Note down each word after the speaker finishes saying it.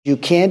You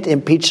can't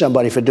impeach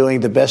somebody for doing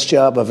the best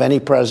job of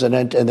any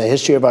president in the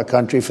history of our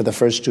country for the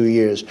first 2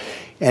 years.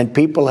 And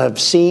people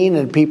have seen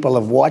and people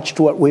have watched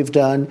what we've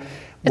done.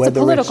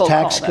 Whether it's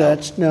tax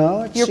cuts.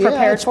 No, you're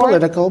prepared it's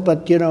political,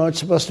 but, it's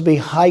supposed to be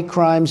high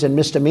crimes and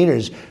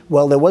misdemeanors.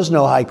 Well, there was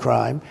no high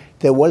crime.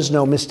 There was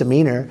no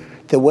misdemeanor.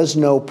 There was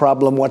no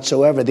problem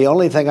whatsoever. The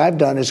only thing I've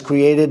done is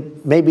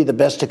created maybe the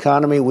best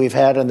economy we've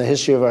had in the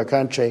history of our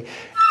country.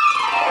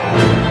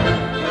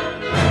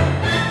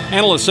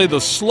 Analysts say the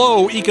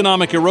slow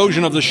economic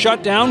erosion of the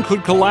shutdown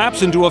could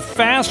collapse into a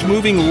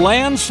fast-moving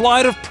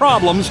landslide of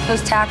problems.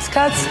 Those tax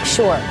cuts,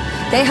 sure.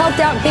 They helped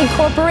out big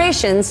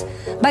corporations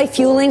by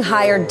fueling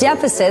higher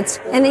deficits,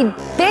 and they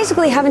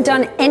basically haven't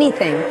done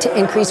anything to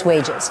increase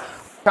wages.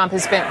 Trump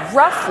has spent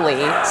roughly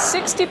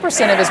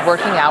 60% of his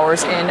working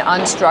hours in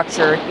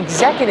unstructured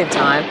executive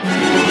time.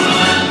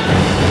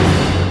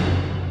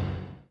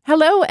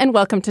 Hello and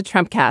welcome to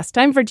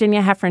Trumpcast. I'm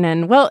Virginia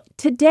Heffernan. Well,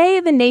 today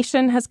the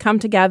nation has come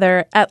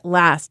together at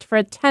last for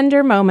a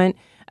tender moment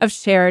of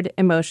shared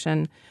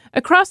emotion.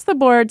 Across the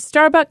board,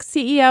 Starbucks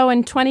CEO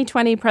and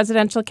 2020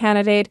 presidential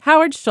candidate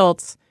Howard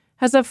Schultz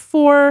has a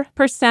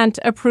 4%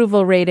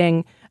 approval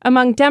rating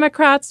among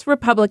Democrats,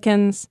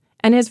 Republicans,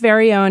 and his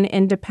very own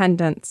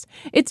independents.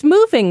 It's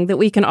moving that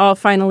we can all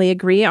finally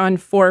agree on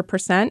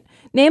 4%,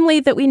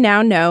 namely that we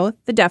now know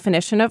the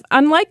definition of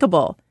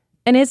unlikable,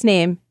 and his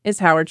name is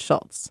Howard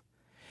Schultz.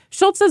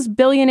 Schultz's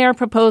billionaire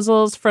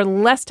proposals for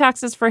less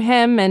taxes for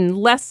him and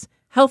less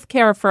health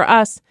care for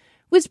us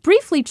was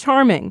briefly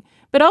charming,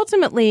 but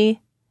ultimately,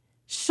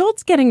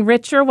 Schultz getting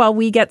richer while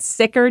we get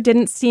sicker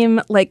didn't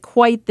seem like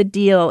quite the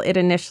deal it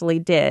initially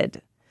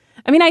did.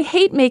 I mean, I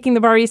hate making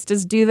the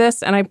baristas do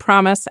this, and I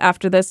promise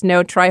after this,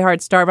 no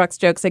try-hard Starbucks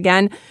jokes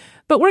again,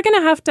 but we're going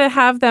to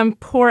have them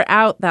pour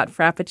out that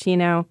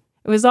Frappuccino.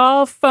 It was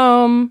all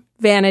foam,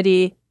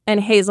 vanity, and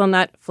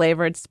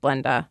hazelnut-flavored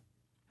Splenda.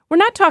 We're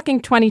not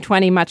talking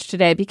 2020 much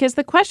today because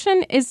the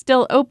question is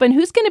still open.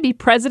 Who's going to be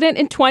president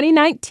in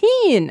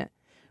 2019?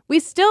 We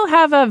still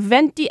have a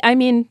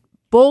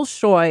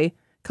Bolshoi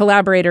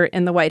collaborator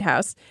in the White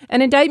House,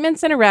 and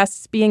indictments and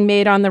arrests being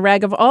made on the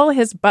rag of all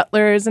his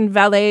butlers and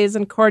valets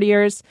and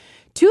courtiers.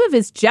 Two of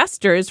his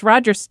jesters,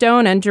 Roger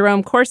Stone and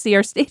Jerome Corsi,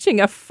 are staging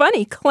a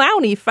funny,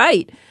 clowny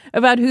fight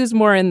about who's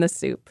more in the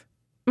soup.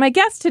 My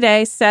guest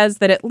today says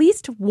that at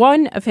least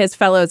one of his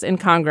fellows in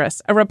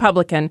Congress, a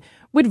Republican,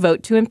 would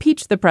vote to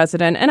impeach the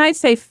president. And I'd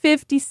say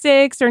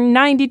 56 or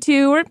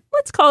 92, or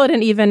let's call it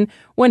an even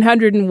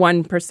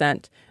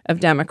 101%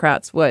 of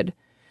Democrats would.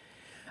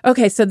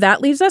 Okay, so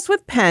that leaves us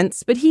with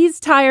Pence, but he's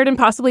tired and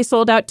possibly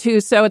sold out too,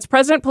 so it's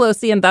President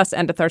Pelosi, and thus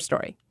endeth our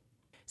story.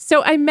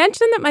 So I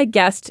mentioned that my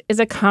guest is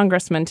a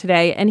congressman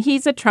today, and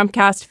he's a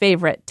Trumpcast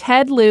favorite,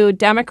 Ted Lieu,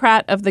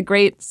 Democrat of the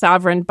great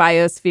sovereign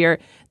biosphere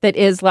that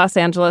is Los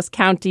Angeles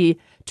County.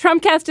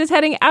 Trumpcast is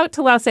heading out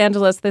to Los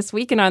Angeles this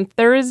week, and on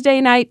Thursday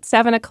night,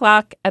 7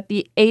 o'clock at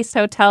the Ace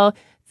Hotel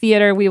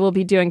Theater, we will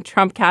be doing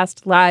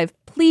Trumpcast Live.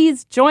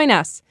 Please join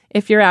us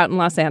if you're out in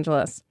Los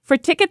Angeles. For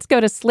tickets, go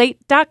to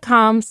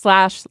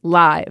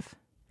slate.com/live.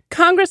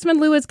 Congressman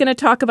Lieu is going to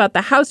talk about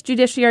the House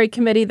Judiciary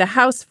Committee, the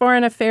House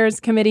Foreign Affairs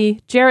Committee,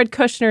 Jared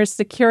Kushner's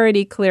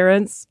security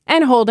clearance,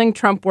 and holding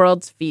Trump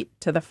world's feet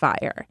to the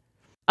fire.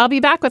 I'll be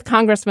back with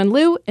Congressman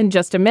Lieu in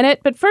just a minute,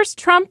 but first,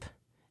 Trump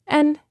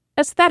and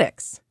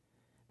aesthetics.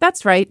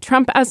 That's right,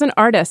 Trump as an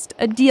artist,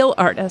 a deal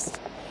artist.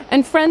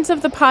 And friends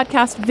of the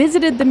podcast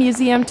visited the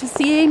museum to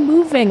see a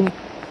moving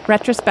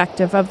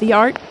retrospective of the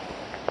art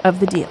of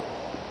the deal.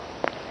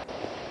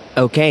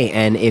 Okay,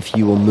 and if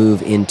you will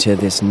move into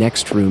this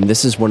next room,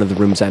 this is one of the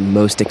rooms I'm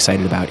most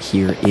excited about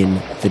here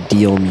in the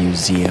Deal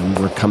Museum.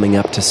 We're coming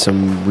up to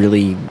some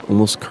really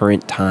almost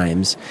current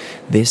times.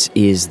 This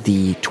is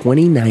the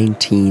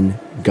 2019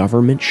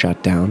 government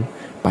shutdown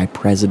by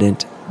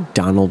President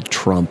Donald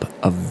Trump,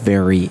 a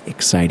very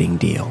exciting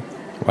deal.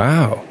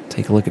 Wow.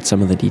 Take a look at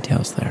some of the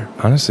details there.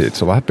 Honestly, it's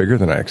a lot bigger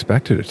than I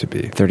expected it to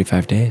be.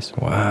 35 days.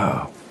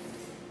 Wow.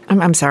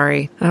 I'm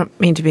sorry. I don't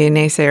mean to be a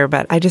naysayer,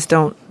 but I just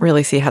don't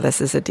really see how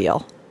this is a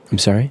deal. I'm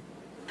sorry?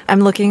 I'm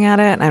looking at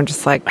it and I'm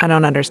just like, I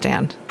don't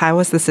understand. How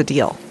is this a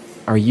deal?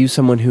 Are you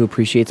someone who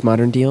appreciates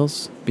modern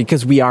deals?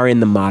 Because we are in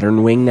the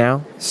modern wing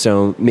now,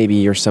 so maybe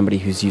you're somebody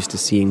who's used to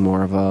seeing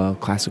more of a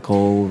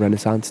classical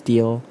Renaissance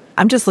deal.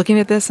 I'm just looking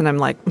at this and I'm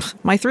like,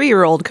 my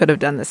 3-year-old could have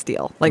done this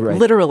deal. Like, right.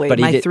 Literally,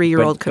 my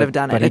 3-year-old could have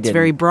done it. It's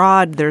very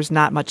broad. There's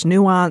not much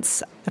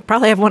nuance. I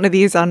probably have one of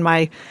these on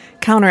my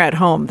counter at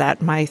home that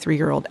my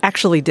 3-year-old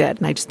actually did.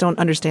 And I just don't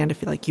understand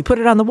if you put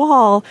it on the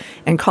wall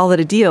and call it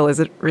a deal. Is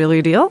it really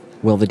a deal?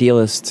 Well, the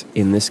dealist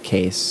in this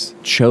case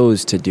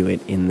chose to do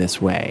it in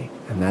this way.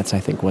 And that's, I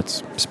think,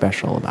 what's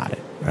special about it.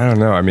 I don't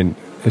know. I mean,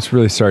 it's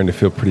really starting to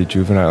feel pretty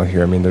juvenile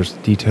here. I mean, there's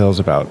details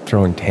about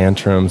throwing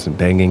tantrums and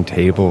banging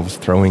tables,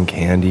 throwing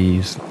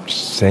candies,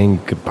 saying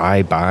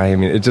goodbye. I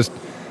mean,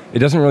 it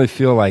doesn't really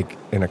feel like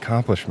an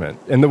accomplishment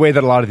in the way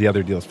that a lot of the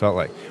other deals felt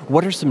like.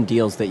 What are some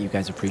deals that you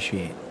guys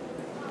appreciate?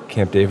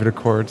 Camp David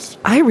Accords.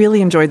 I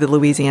really enjoyed the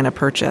Louisiana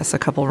Purchase a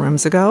couple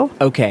rooms ago.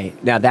 Okay,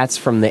 now that's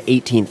from the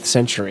 18th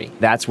century.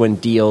 That's when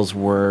deals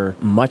were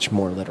much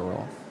more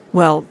literal.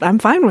 Well, I'm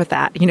fine with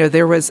that.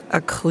 There was a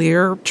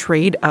clear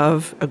trade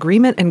of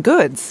agreement and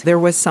goods. There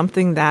was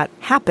something that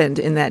happened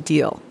in that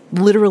deal,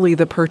 literally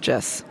the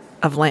purchase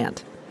of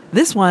land.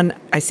 This one,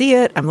 I see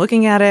it, I'm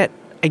looking at it,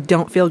 I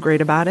don't feel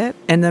great about it.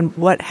 And then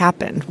what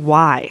happened?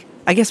 Why?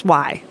 I guess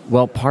why?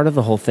 Well, part of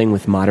the whole thing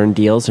with modern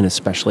deals, and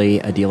especially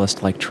a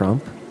dealist like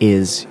Trump,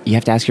 is you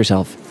have to ask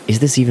yourself, is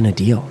this even a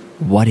deal?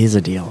 What is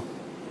a deal?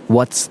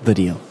 What's the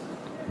deal?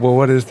 Well,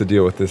 what is the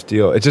deal with this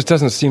deal? It just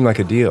doesn't seem like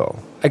a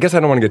deal. I guess I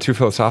don't want to get too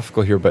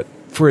philosophical here, but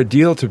for a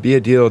deal to be a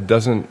deal,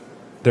 doesn't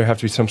there have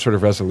to be some sort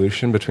of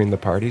resolution between the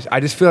parties? I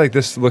just feel like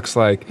this looks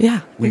like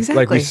exactly.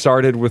 Like we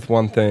started with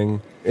one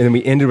thing and then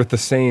we ended with the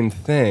same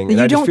thing.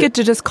 You don't get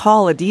to just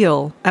call a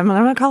deal. I'm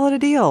going to call it a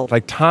deal.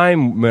 Like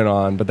time went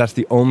on, but that's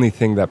the only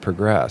thing that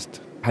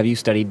progressed. Have you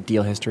studied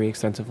deal history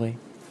extensively?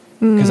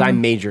 Because I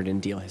majored in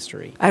deal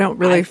history. I don't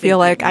really feel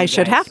like I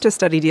should have to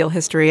study deal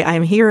history.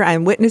 I'm here,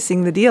 I'm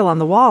witnessing the deal on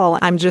the wall.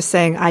 I'm just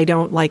saying I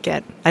don't like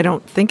it. I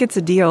don't think it's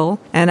a deal,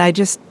 and I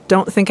just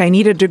don't think I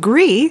need a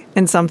degree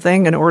in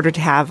something in order to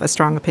have a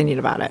strong opinion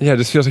about it. Yeah, it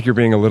just feels like you're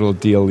being a little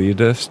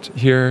deal-elitist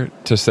here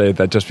to say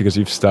that just because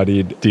you've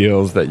studied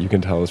deals that you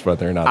can tell us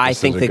whether or not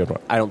this is a good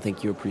one. I don't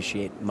think you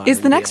appreciate modern Is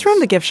the next room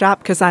the gift shop?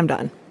 Because I'm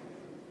done.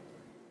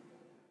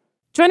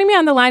 Joining me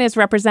on the line is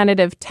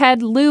Representative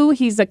Ted Lieu.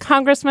 He's a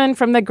congressman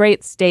from the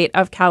great state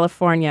of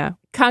California.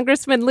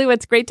 Congressman Lieu,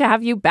 it's great to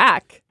have you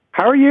back.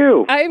 How are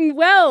you? I'm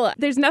well.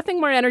 There's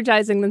nothing more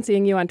energizing than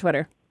seeing you on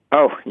Twitter.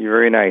 Oh, you're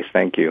very nice.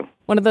 Thank you.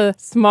 One of the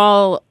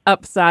small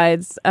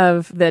upsides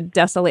of the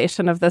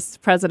desolation of this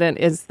president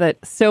is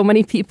that so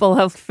many people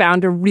have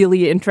found a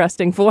really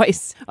interesting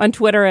voice on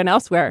Twitter and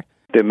elsewhere.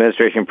 The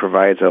administration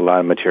provides a lot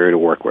of material to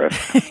work with.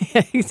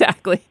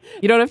 Exactly.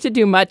 You don't have to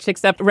do much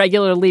except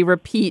regularly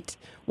repeat,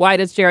 why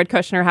does Jared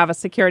Kushner have a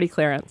security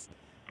clearance?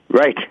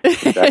 Right,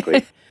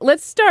 exactly.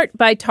 Let's start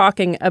by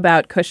talking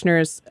about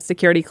Kushner's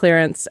security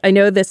clearance. I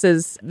know this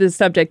is the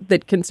subject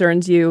that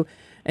concerns you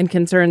and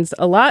concerns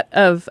a lot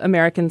of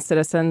American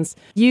citizens.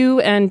 You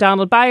and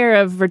Donald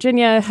Byer of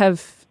Virginia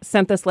have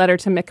sent this letter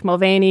to Mick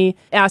Mulvaney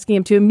asking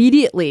him to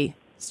immediately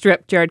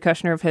strip Jared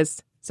Kushner of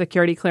his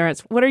security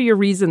clearance. What are your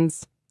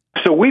reasons?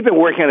 So we've been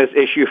working on this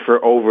issue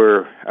for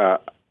over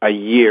a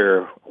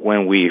year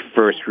when we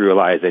first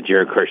realized that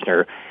Jared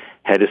Kushner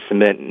had to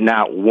submit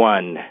not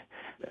one,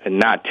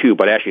 not two,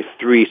 but actually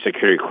 3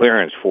 security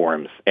clearance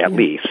forms at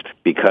least,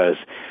 because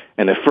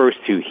in the first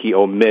 2, he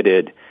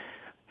omitted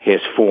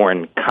his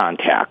foreign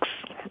contacts.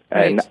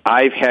 Right. And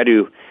I've had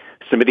to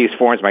submit these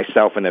forms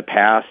myself in the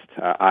past.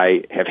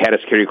 I have had a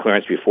security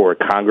clearance before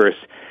Congress,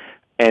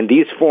 and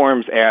these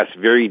forms ask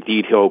very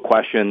detailed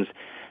questions.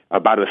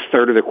 About a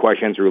third of the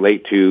questions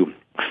relate to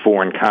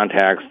foreign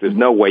contacts. There's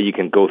no way you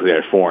can go through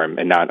that form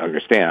and not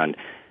understand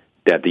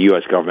that the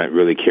U.S. government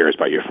really cares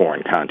about your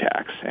foreign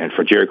contacts. And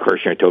for Jared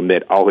Kushner to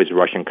omit all his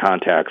Russian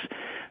contacts,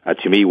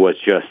 to me, was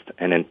just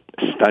an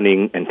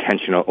stunning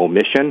intentional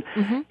omission.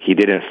 Mm-hmm. He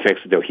didn't fix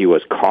it, though he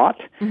was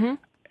caught. Mm-hmm.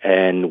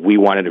 And we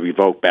wanted to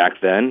revoke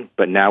back then,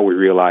 but now we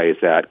realize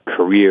that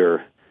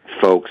career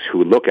folks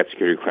who look at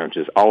security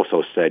clearances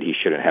also said he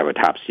shouldn't have a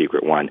top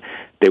secret one.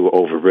 They were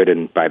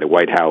overridden by the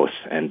White House,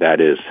 and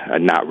that is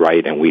not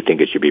right, and we think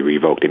it should be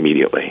revoked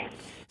immediately.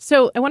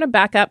 So I want to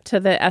back up to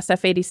the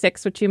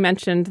SF-86, which you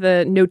mentioned,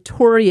 the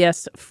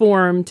notorious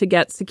form to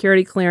get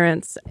security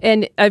clearance.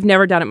 And I've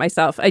never done it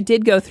myself. I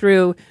did go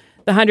through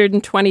the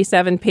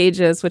 127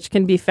 pages, which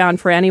can be found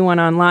for anyone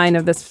online,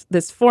 of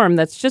this form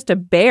that's just a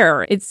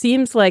bear. It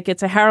seems like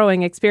it's a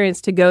harrowing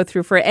experience to go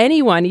through for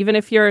anyone, even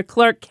if you're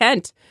Clark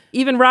Kent.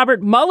 Even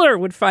Robert Mueller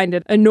would find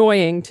it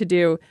annoying to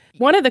do.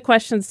 One of the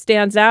questions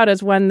stands out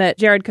as one that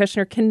Jared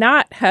Kushner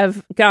cannot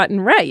have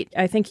gotten right.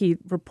 I think he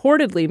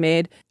reportedly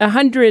made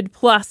 100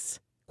 plus,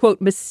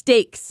 quote,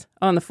 mistakes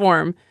on the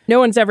form. No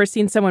one's ever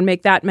seen someone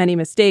make that many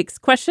mistakes.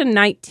 Question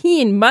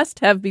 19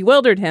 must have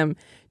bewildered him.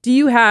 Do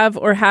you have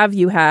or have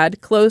you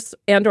had close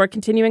and or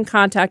continuing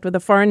contact with a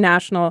foreign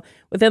national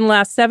within the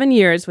last 7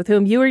 years with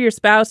whom you or your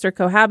spouse or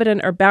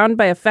cohabitant are bound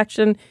by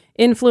affection,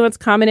 influence,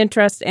 common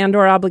interest, and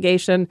or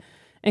obligation,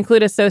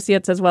 include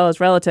associates as well as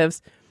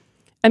relatives?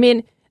 I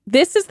mean,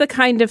 this is the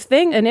kind of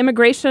thing an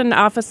immigration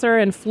officer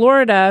in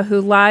Florida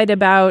who lied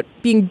about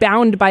being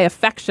bound by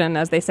affection,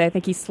 as they say. I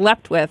think he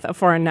slept with a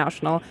foreign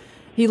national.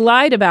 He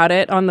lied about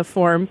it on the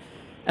form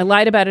and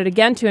lied about it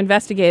again to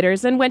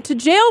investigators and went to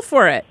jail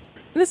for it.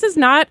 This is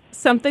not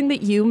something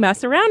that you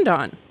mess around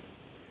on.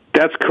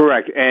 That's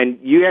correct. And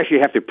you actually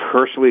have to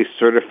personally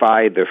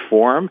certify the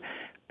form.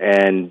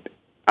 And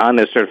on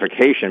the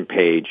certification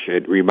page,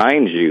 it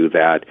reminds you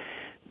that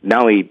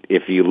not only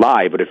if you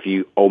lie, but if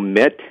you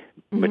omit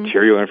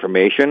material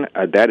information,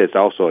 that is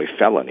also a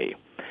felony.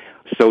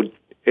 So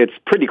it's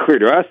pretty clear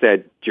to us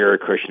that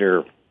Jared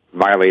Kushner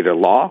violated the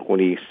law when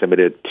he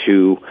submitted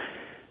 2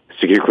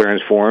 security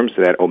clearance forms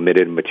that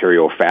omitted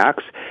material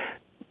facts.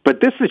 But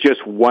this is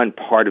just one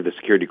part of the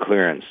security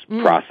clearance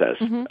process.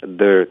 Mm-hmm.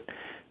 The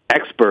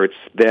experts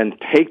then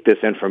take this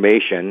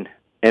information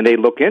and they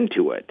look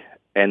into it.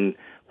 And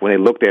when they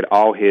looked at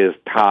all his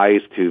ties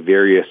to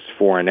various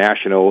foreign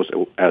nationals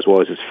as well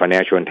as his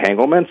financial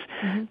entanglements,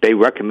 they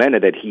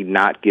recommended that he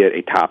not get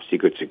a top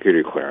secret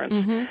security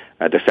clearance.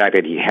 The fact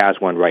that he has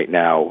one right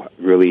now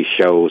really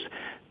shows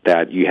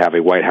that you have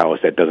a White House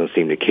that doesn't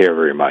seem to care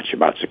very much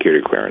about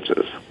security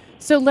clearances.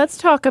 So let's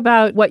talk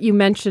about what you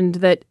mentioned,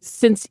 that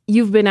since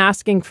you've been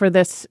asking for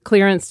this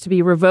clearance to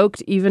be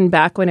revoked even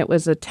back when it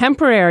was a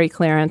temporary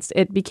clearance,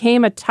 it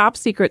became a top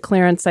secret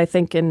clearance, I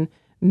think, in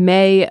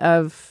May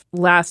of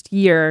last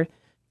year,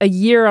 a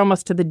year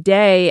almost to the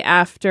day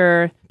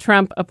after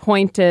Trump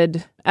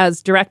appointed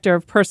as director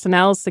of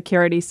personnel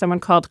security someone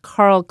called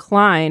Carl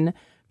Klein.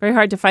 Very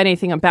hard to find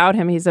anything about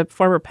him. He's a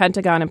former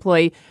Pentagon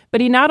employee. But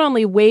he not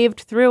only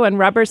waved through and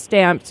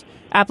rubber-stamped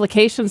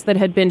applications that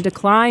had been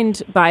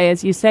declined by,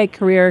 as you say,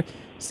 career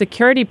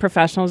security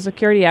professionals,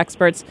 security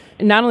experts,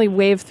 not only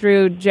waved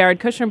through Jared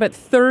Kushner, but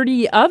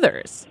 30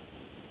 others.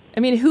 I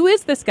mean, who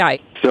is this guy?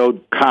 So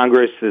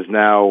Congress is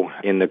now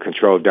in the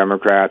control of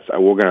Democrats.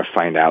 We're going to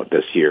find out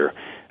this year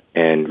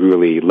and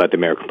really let the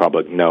American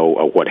public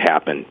know what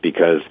happened,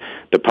 because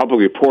the public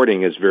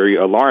reporting is very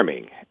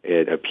alarming.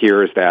 It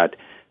appears that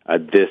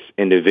this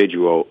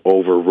individual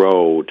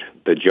overrode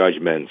the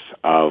judgments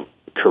of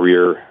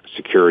career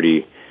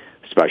security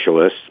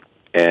specialists,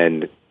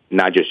 and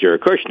not just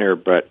Jared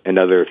Kushner, but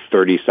another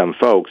 30-some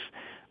folks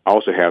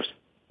also have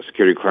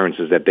security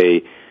clearances that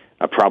they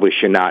probably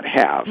should not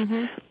have.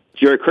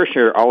 Jared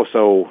Kushner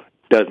also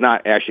does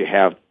not actually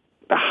have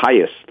the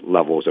highest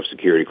levels of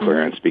security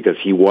clearance because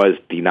he was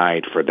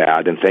denied for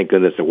that, and thank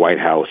goodness the White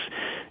House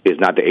is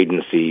not the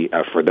agency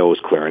for those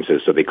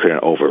clearances, so they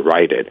couldn't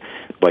override it.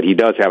 But he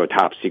does have a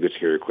top secret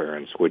security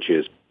clearance, which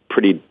is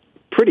pretty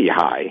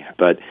high,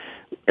 but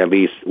at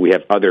least we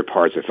have other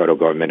parts of the federal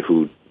government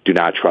who do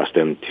not trust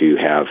him to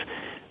have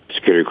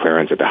security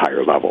clearance at the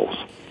higher levels.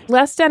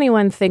 Lest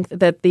anyone think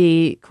that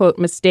the, quote,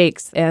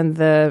 mistakes and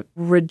the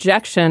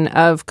rejection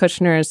of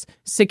Kushner's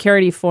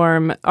security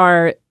form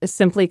are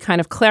simply kind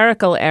of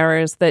clerical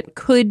errors that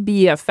could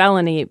be a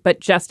felony,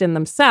 but just in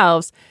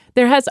themselves,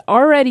 there has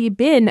already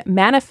been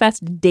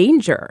manifest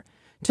danger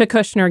to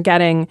Kushner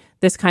getting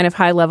this kind of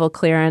high-level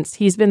clearance.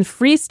 He's been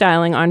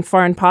freestyling on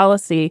foreign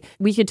policy.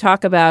 We could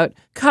talk about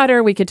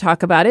Qatar. We could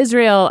talk about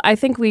Israel. I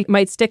think we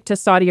might stick to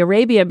Saudi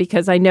Arabia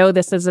because I know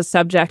this is a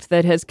subject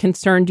that has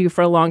concerned you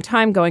for a long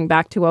time, going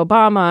back to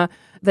Obama,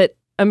 that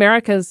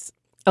America's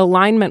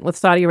alignment with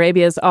Saudi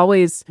Arabia has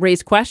always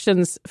raised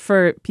questions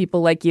for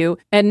people like you.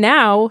 And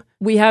now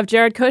we have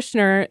Jared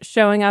Kushner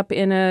showing up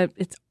in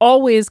it's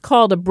always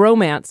called a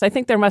bromance. I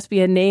think there must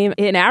be a name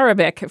in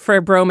Arabic for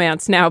a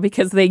bromance now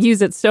because they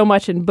use it so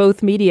much in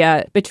both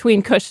media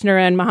between Kushner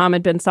and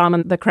Mohammed bin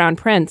Salman, the crown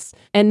prince.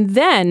 And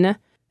then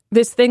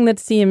this thing that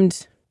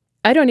seemed,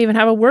 I don't even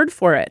have a word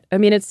for it. I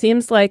mean, it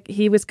seems like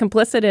he was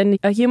complicit in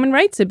a human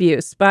rights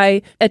abuse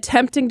by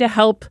attempting to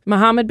help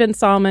Mohammed bin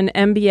Salman,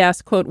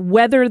 MBS, quote,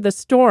 weather the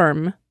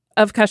storm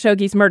of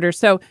Khashoggi's murder.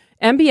 So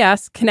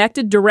MBS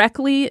connected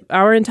directly.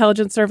 Our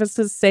intelligence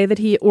services say that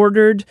he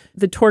ordered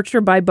the torture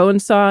by bone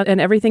saw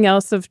and everything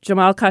else of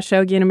Jamal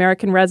Khashoggi, an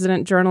American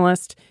resident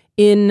journalist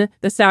in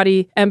the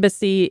Saudi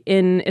embassy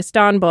in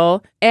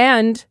Istanbul.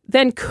 And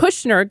then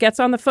Kushner gets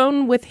on the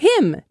phone with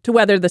him to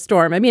weather the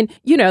storm. I mean,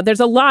 you know, there's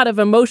a lot of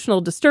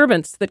emotional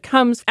disturbance that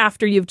comes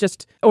after you've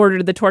just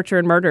ordered the torture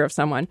and murder of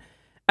someone.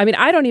 I mean,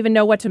 I don't even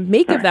know what to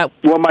make of that.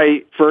 Well,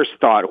 my first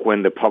thought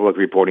when the public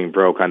reporting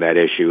broke on that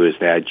issue is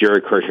that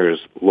Jared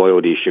Kushner's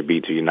loyalty should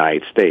be to the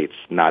United States,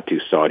 not to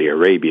Saudi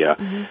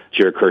Arabia.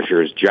 Jared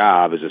Kushner's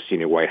job as a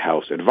senior White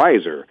House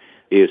advisor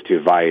is to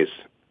advise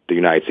the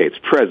United States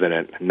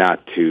president,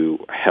 not to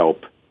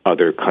help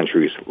other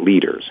countries'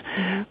 leaders.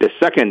 The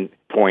second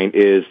point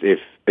is, if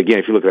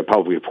you look at the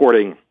public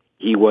reporting,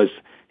 he was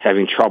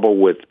having trouble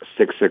with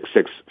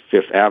 666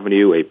 Fifth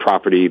Avenue, a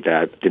property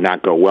that did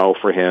not go well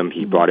for him.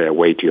 He bought it at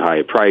way too high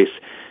a price.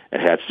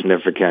 It had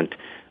significant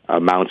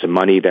amounts of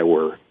money that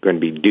were going to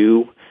be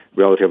due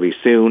relatively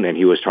soon, and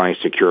he was trying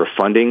to secure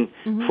funding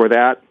for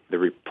that. The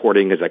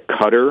reporting is that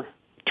Qatar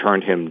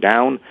turned him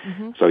down,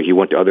 so he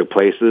went to other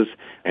places.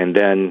 And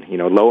then,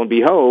 lo and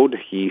behold,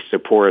 he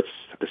supports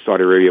the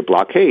Saudi Arabia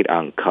blockade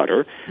on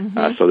Qatar.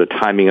 So the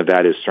timing of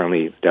that is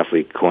certainly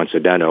definitely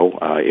coincidental,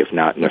 if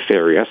not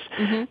nefarious.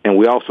 And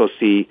we also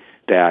see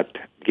that,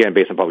 again,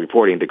 based on public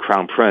reporting, the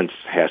Crown Prince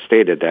has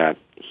stated that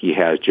he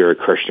has Jared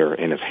Kushner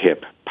in his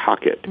hip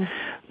pocket.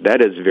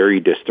 That is very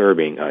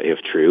disturbing, if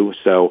true.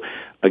 So,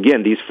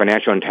 again, these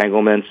financial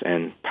entanglements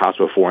and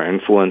possible foreign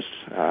influence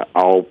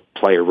all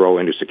play a role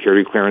into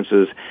security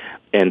clearances,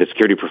 and the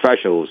security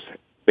professionals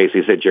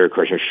basically said Jared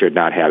Kushner should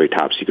not have a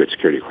top-secret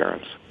security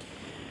clearance.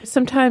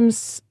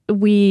 Sometimes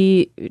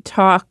we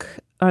talk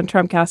on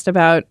Trumpcast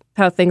about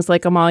how things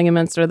like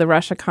emoluments or the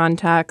Russia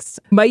contacts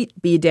might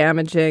be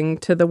damaging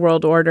to the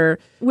world order.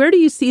 Where do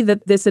you see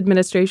that this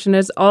administration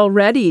has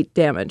already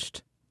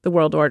damaged the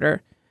world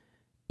order,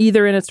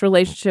 either in its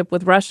relationship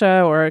with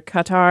Russia or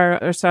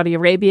Qatar or Saudi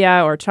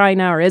Arabia or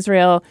China or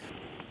Israel?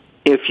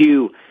 If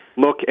you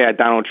look at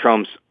Donald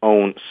Trump's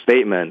own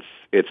statements,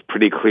 it's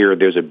pretty clear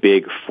there's a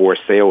big for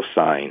sale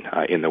sign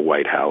in the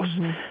White House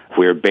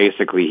where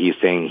basically he's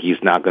saying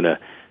he's not going to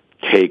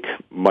take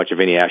much of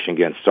any action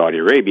against Saudi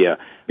Arabia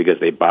because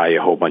they buy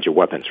a whole bunch of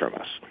weapons from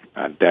us.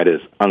 That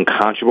is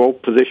unconscionable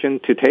position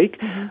to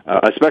take,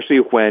 especially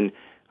when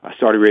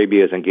Saudi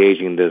Arabia is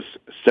engaging this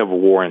civil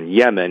war in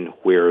Yemen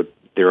where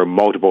there are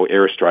multiple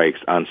airstrikes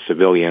on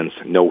civilians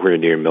nowhere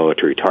near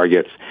military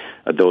targets.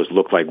 Those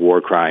look like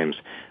war crimes.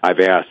 I've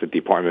asked the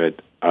Department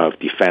of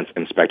Defense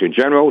Inspector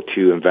General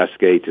to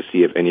investigate to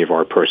see if any of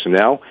our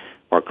personnel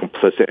are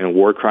complicit in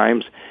war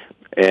crimes.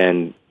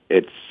 And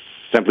it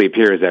simply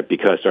appears that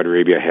because Saudi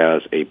Arabia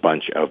has a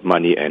bunch of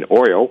money and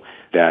oil,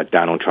 that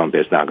Donald Trump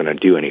is not going to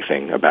do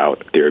anything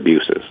about their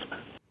abuses.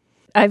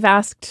 I've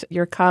asked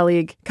your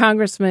colleague,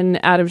 Congressman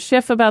Adam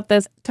Schiff, about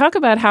this. Talk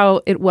about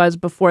how it was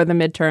before the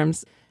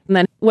midterms and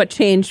then what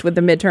changed with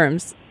the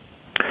midterms.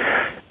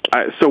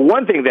 So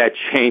one thing that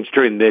changed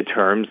during the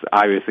midterms,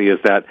 obviously, is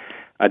that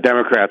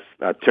Democrats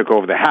took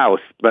over the House.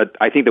 But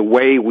I think the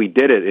way we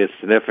did it is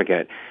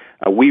significant.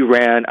 We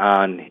ran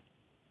on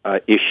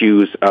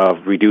issues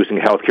of reducing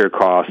healthcare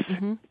costs,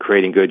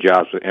 creating good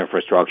jobs with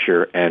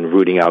infrastructure, and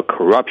rooting out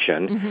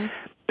corruption.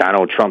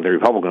 Donald Trump and the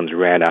Republicans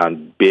ran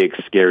on big,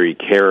 scary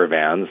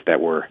caravans that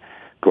were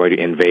going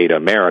to invade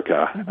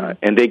America.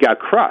 And they got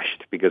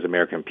crushed because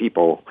American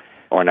people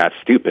are not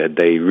stupid.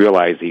 They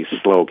realize these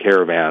slow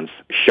caravans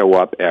show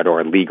up at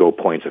our legal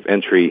points of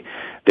entry.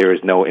 There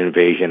is no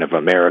invasion of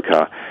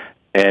America.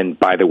 And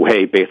by the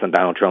way, based on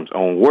Donald Trump's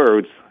own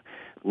words,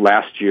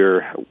 last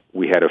year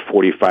we had a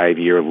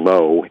 45-year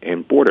low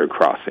in border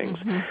crossings.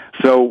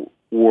 So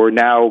we're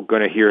now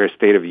going to hear a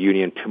State of the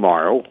Union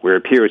tomorrow where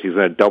it appears he's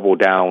going to double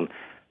down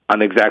on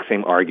the exact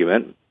same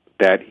argument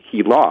that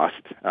he lost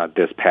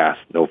this past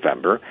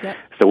November.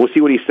 So we'll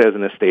see what he says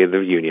in the State of the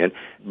Union.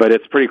 But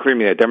it's pretty clear to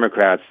me that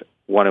Democrats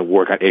want to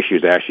work on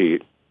issues that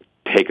actually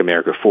take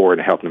America forward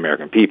and help the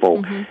American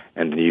people.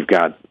 And then you've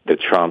got the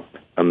Trump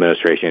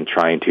administration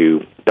trying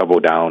to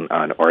double down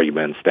on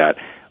arguments that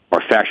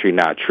are factually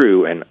not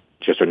true and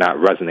just are not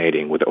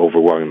resonating with the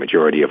overwhelming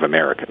majority of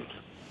Americans.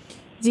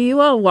 Do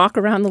you all walk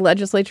around the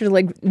legislature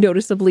like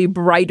noticeably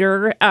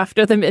brighter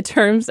after the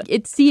midterms?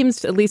 It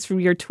seems, at least from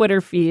your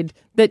Twitter feed,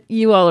 that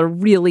you all are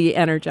really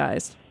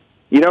energized.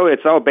 You know,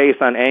 it's all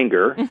based on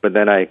anger, but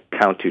then I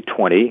count to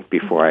 20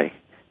 before I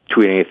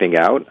tweet anything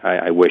out.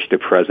 I wish the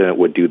president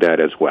would do that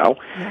as well.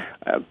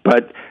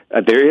 But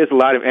there is a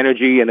lot of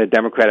energy in the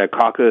Democratic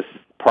caucus,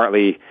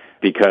 partly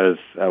because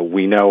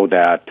we know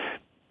that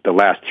the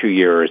last 2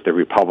 years, the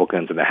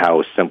Republicans in the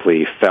House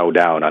simply fell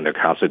down on their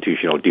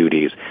constitutional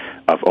duties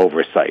of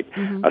oversight.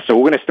 So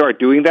we're going to start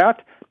doing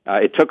that.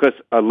 It took us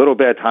a little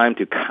bit of time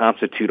to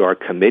constitute our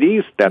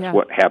committees. That's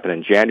what happened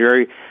in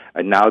January.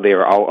 And now they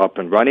are all up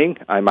and running.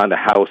 I'm on the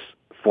House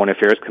Foreign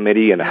Affairs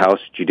Committee and the House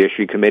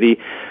Judiciary Committee.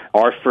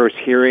 Our first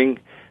hearing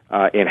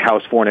in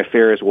House Foreign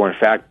Affairs will, in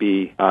fact,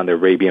 be on the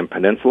Arabian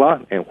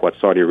Peninsula and what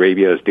Saudi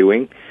Arabia is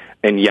doing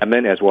in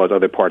Yemen as well as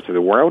other parts of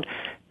the world.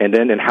 And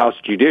then in House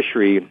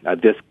Judiciary,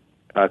 this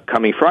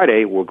coming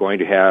Friday, we're going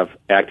to have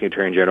Acting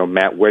Attorney General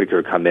Matt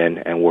Whitaker come in,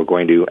 and we're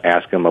going to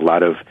ask him a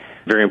lot of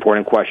very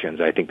important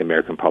questions I think the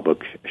American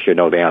public should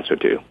know the answer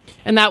to.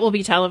 And that will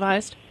be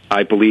televised?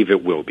 I believe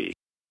it will be.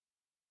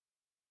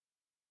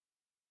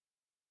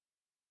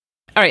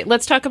 All right,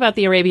 let's talk about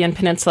the Arabian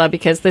Peninsula,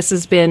 because this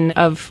has been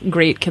of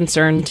great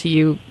concern to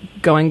you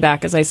going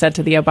back, as I said,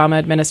 to the Obama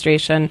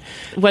administration.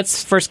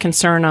 What's first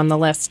concern on the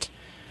list?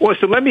 Well,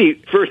 so let me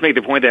first make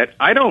the point that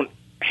I don't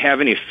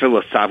have any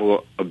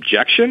philosophical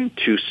objection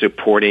to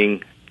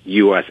supporting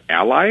U.S.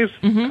 allies.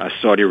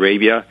 Saudi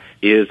Arabia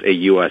is a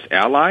U.S.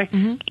 ally,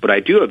 but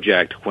I do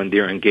object when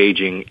they're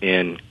engaging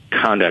in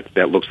conduct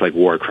that looks like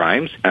war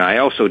crimes. And I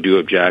also do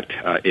object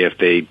if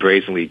they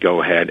brazenly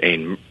go ahead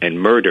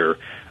and murder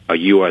a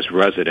U.S.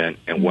 resident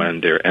and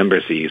when their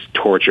embassies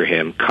torture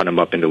him, cut him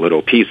up into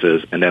little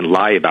pieces, and then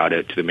lie about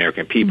it to the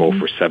American people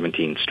for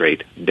 17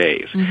 straight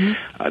days.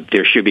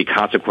 There should be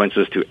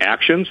consequences to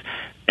actions,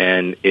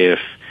 and if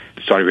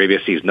Saudi Arabia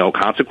sees no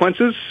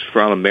consequences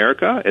from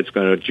America, it's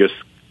going to just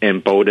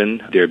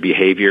embolden their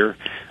behavior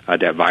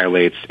that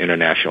violates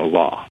international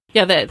law.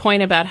 Yeah, the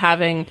point about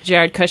having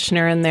Jared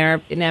Kushner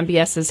in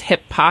MBS's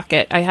hip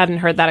pocket, I hadn't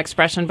heard that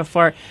expression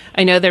before.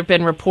 I know there have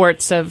been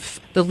reports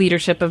of the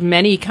leadership of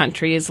many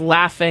countries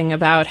laughing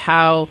about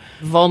how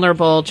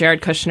vulnerable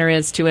Jared Kushner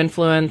is to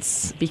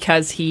influence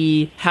because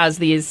he has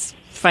these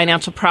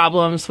financial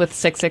problems with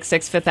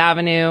 666 Fifth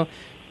Avenue,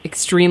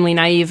 extremely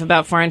naive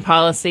about foreign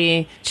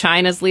policy,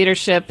 China's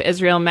leadership,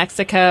 Israel,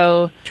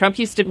 Mexico. Trump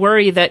used to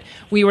worry that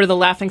we were the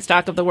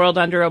laughingstock of the world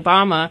under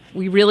Obama.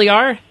 We really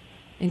are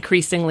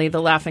increasingly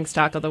the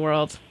laughingstock of the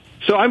world.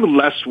 So I'm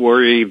less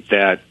worried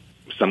that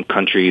some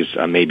countries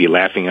may be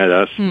laughing at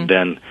us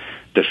than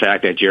the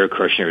fact that Jared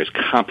Kushner is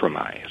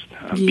compromised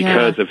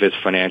because of his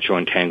financial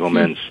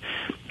entanglements,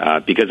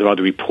 because of all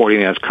the reporting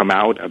that has come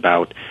out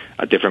about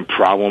different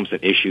problems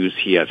and issues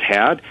he has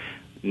had.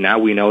 Now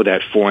we know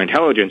that foreign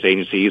intelligence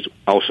agencies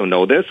also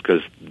know this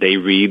because they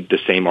read the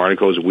same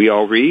articles we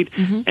all read,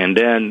 and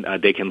then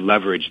they can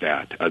leverage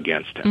that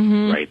against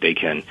him, right? They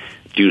can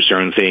do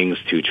certain things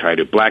to try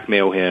to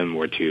blackmail him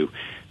or to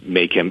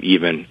make him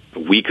even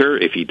weaker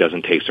if he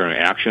doesn't take certain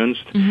actions.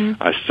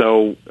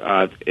 So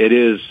it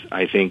is,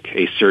 I think,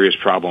 a serious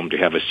problem to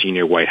have a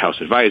senior White House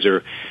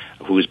advisor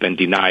who's been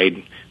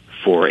denied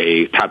for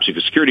a top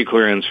secret security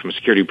clearance from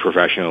security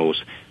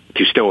professionals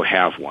to still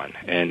have one.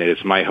 And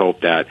it's my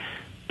hope that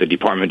the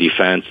Department of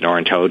Defense and our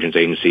intelligence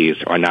agencies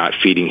are not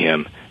feeding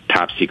him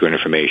top secret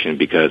information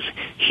because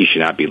he should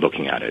not be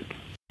looking at it.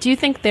 Do you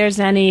think there's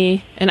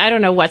any, and I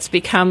don't know what's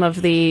become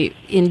of the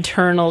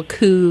internal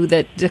coup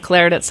that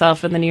declared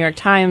itself in the New York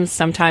Times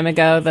some time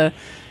ago, the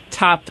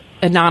top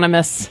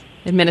anonymous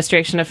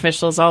administration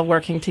officials all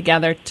working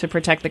together to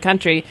protect the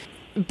country.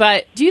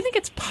 But do you think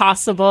it's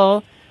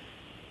possible,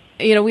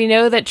 we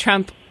know that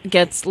Trump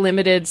gets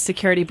limited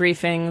security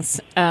briefings.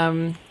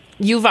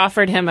 You've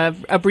offered him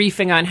a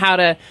briefing on how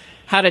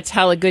to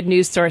tell a good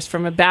news source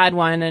from a bad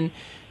one. And,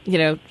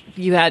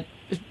 you had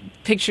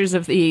pictures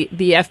of the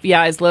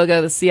FBI's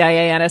logo, the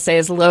CIA,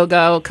 NSA's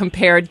logo,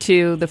 compared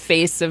to the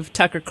face of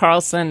Tucker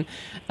Carlson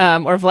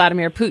or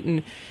Vladimir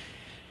Putin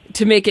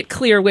to make it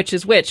clear which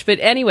is which. But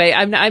anyway,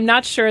 I'm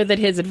not sure that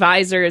his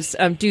advisors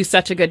do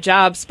such a good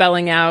job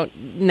spelling out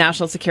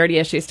national security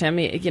issues to him.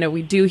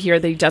 We do hear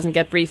that he doesn't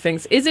get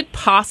briefings. Is it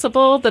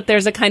possible that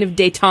there's a kind of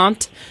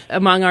détente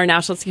among our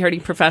national security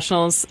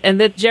professionals and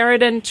that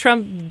Jared and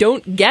Trump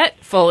don't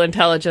get full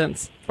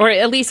intelligence, or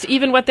at least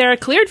even what they're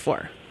cleared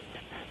for?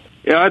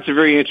 Yeah, that's a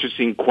very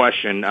interesting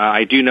question.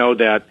 I do know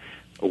that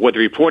what the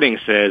reporting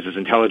says is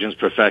intelligence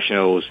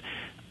professionals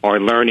are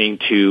learning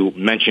to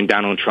mention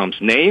Donald Trump's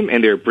name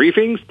in their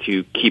briefings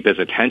to keep his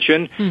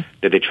attention,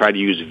 that they try to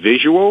use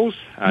visuals,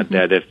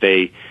 that if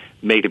they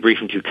make the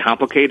briefing too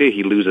complicated,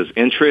 he loses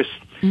interest,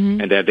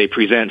 and that they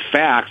present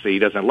facts that he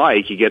doesn't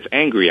like, he gets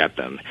angry at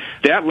them.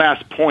 That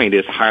last point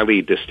is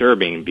highly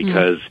disturbing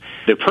because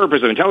the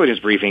purpose of intelligence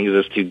briefings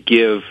is to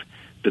give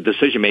the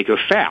decision-maker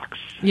facts.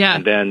 Yeah.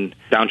 And then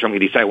Donald Trump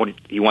can decide what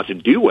he wants to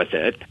do with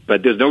it,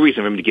 but there's no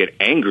reason for him to get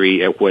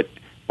angry at what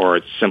are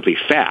simply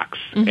facts.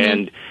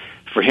 And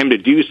for him to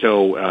do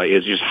so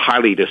is just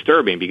highly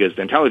disturbing because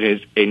the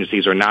intelligence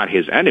agencies are not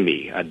his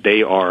enemy.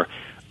 They are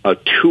a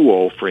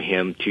tool for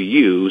him to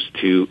use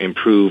to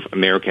improve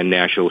American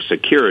national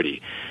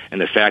security.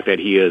 And the fact that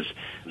he is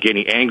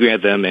getting angry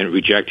at them and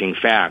rejecting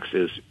facts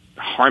is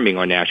harming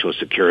our national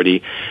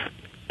security.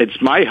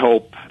 It's my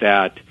hope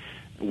that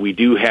we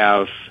do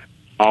have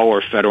all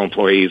our federal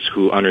employees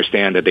who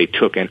understand that they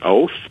took an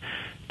oath.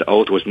 The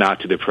oath was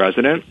not to the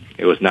president.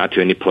 It was not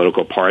to any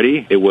political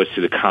party. It was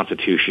to the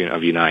Constitution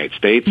of the United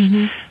States.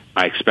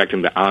 I expect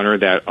them to honor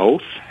that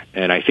oath.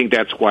 And I think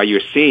that's why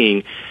you're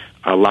seeing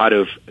a lot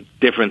of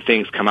different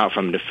things come out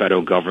from the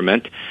federal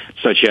government,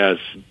 such as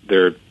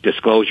their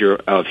disclosure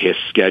of his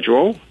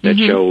schedule that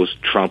shows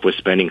Trump was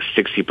spending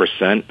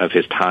 60% of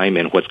his time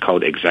in what's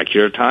called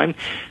executive time,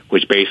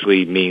 which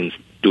basically means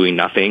doing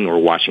nothing or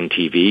watching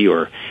TV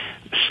or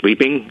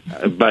sleeping.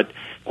 But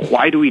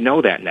why do we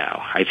know that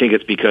now? I think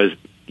it's because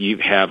you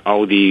have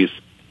all these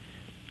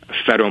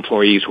federal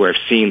employees who have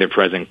seen the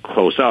president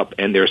close up,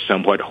 and they're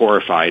somewhat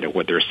horrified at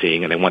what they're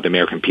seeing, and they want the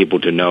American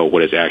people to know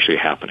what is actually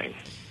happening.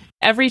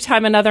 Every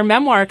time another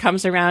memoir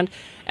comes around,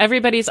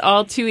 everybody's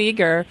all too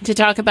eager to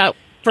talk about,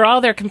 for all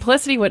their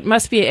complicity, what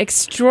must be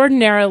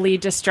extraordinarily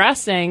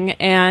distressing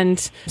and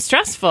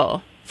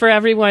stressful for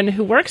everyone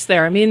who works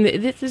there. I mean,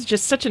 this is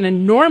just such an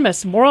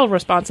enormous moral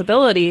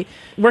responsibility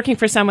working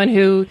for someone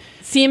who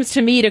seems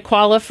to me to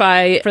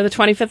qualify for the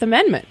 25th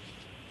Amendment.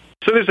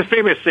 So there's a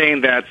famous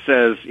saying that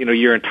says,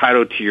 you're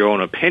entitled to your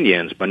own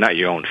opinions, but not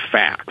your own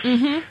facts.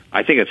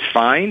 I think it's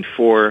fine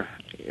for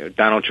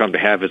Donald Trump to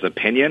have his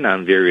opinion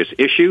on various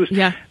issues,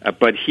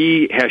 but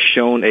he has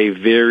shown a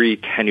very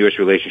tenuous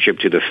relationship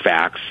to the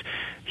facts.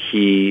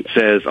 He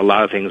says a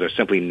lot of things are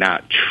simply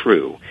not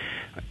true.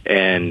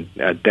 And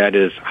that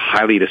is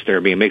highly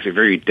disturbing. It makes it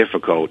very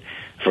difficult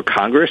for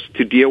Congress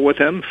to deal with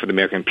him, for the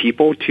American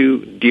people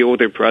to deal with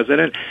their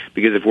president,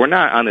 because if we're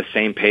not on the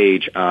same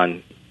page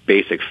on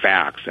basic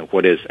facts and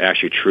what is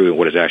actually true and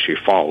what is actually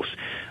false,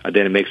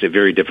 then it makes it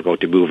very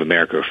difficult to move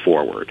America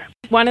forward.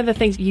 One of the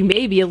things you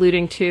may be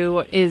alluding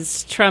to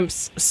is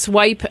Trump's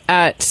swipe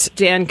at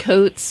Dan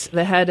Coats,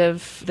 the head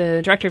of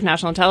the Director of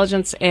National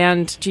Intelligence,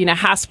 and Gina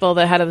Haspel,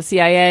 the head of the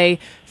CIA,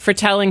 for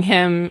telling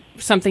him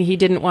something he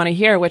didn't want to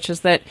hear, which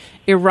is that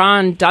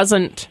Iran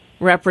doesn't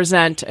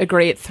represent a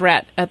great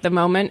threat at the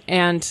moment,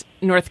 and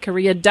North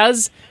Korea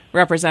does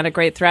represent a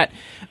great threat.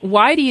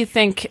 Why do you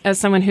think, as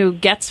someone who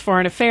gets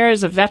foreign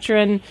affairs, a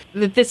veteran,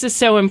 that this is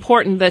so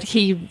important that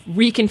he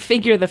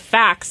reconfigure the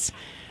facts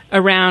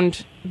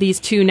around these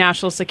two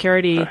national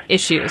security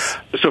issues?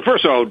 So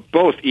first of all,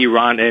 both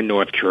Iran and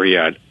North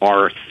Korea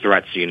are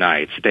threats to the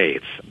United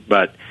States.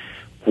 But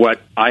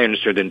what I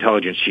understood the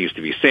intelligence chiefs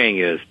to be saying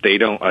is they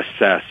don't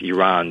assess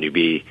Iran to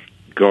be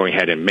going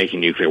ahead and making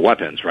nuclear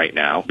weapons right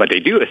now. But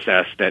they do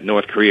assess that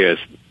North Korea is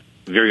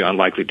very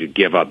unlikely to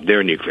give up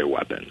their nuclear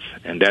weapons.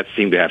 And that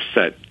seemed to have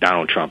set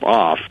Donald Trump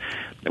off,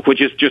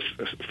 which is just,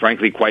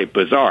 frankly, quite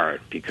bizarre,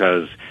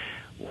 because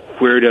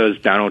where does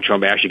Donald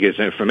Trump actually get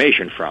his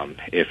information from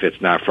if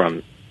it's not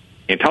from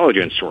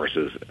intelligence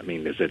sources? I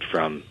mean, is it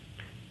from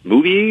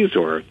movies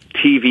or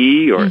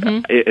TV? Or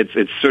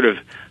it's sort of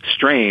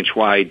strange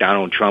why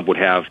Donald Trump would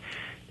have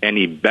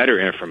any better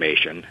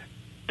information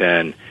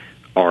than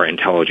our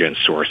intelligence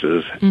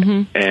sources.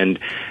 And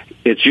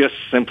it's just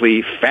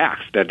simply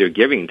facts that they're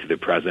giving to the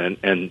president.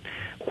 And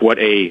what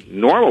a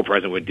normal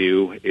president would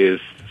do is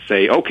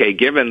say, okay,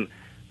 given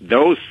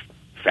those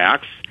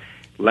facts,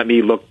 let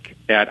me look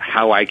at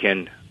how I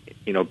can,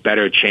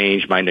 better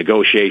change my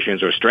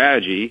negotiations or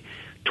strategy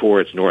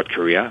towards North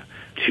Korea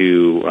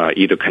to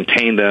either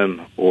contain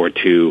them or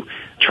to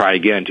try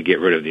again to get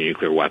rid of the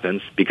nuclear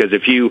weapons. Because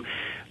if you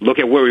look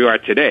at where we are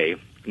today,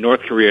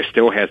 North Korea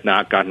still has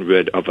not gotten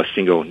rid of a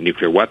single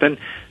nuclear weapon.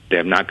 They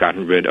have not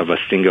gotten rid of a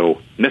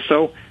single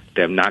missile.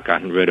 They have not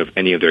gotten rid of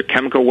any of their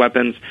chemical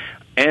weapons.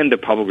 And the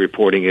public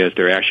reporting is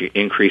they're actually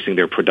increasing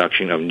their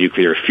production of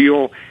nuclear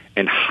fuel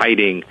and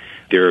hiding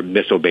their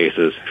missile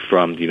bases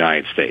from the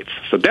United States.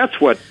 So that's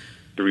what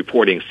the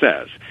reporting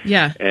says.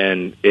 Yeah.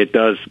 And it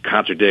does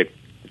contradict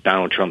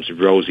Donald Trump's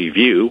rosy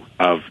view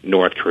of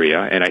North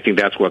Korea. And I think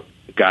that's what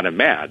got him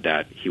mad,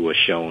 that he was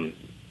shown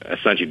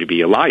essentially to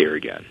be a liar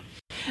again.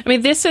 I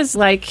mean, this is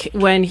like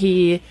when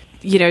he,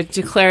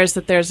 declares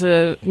that there's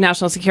a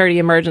national security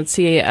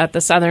emergency at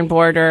the southern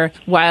border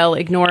while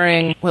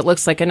ignoring what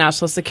looks like a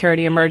national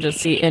security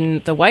emergency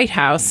in the White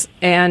House,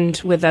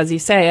 and with, as you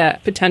say, a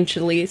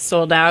potentially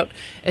sold-out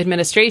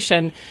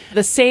administration.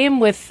 The same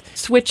with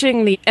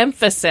switching the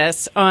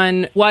emphasis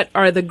on what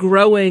are the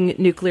growing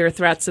nuclear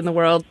threats in the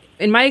world.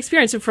 In my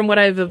experience and from what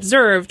I've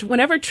observed,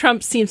 whenever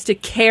Trump seems to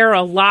care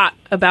a lot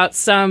about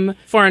some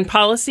foreign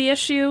policy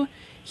issue,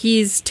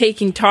 he's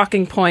taking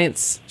talking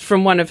points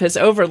from one of his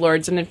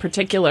overlords, and in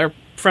particular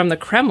from the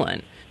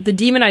Kremlin. The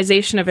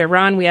demonization of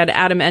Iran, we had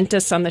Adam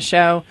Entis on the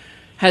show,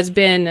 has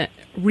been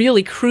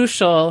really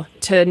crucial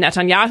to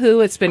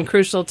Netanyahu. It's been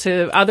crucial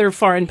to other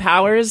foreign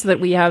powers that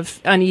we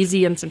have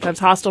uneasy and sometimes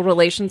hostile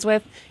relations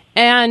with.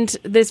 And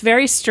this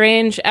very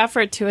strange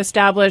effort to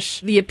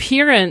establish the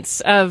appearance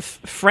of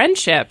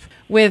friendship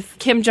with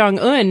Kim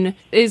Jong-un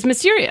is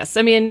mysterious.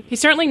 I mean, he's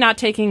certainly not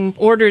taking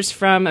orders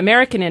from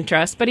American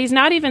interests, but he's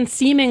not even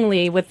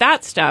seemingly, with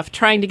that stuff,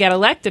 trying to get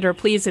elected or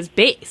please his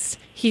base.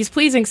 He's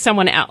pleasing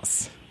someone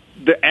else.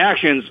 The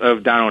actions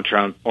of Donald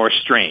Trump are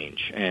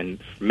strange, and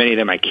many of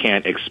them I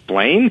can't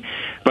explain,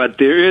 but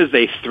there is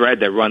a thread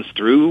that runs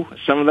through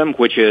some of them,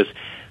 which is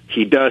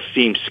he does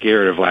seem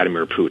scared of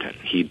Vladimir Putin.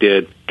 He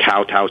did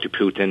kowtow to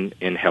Putin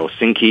in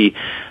Helsinki.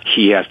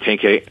 He has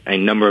taken a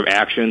number of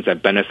actions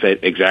that benefit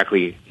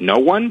exactly no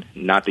one,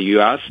 not the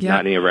U.S.,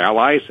 not any of our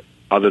allies,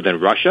 other than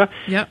Russia,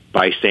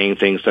 by saying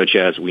things such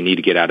as, we need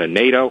to get out of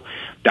NATO.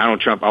 Donald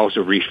Trump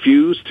also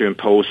refused to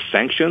impose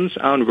sanctions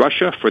on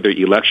Russia for their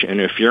election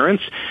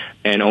interference,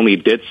 and only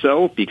did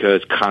so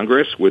because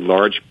Congress, with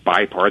large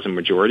bipartisan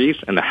majorities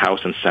in the House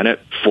and Senate,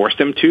 forced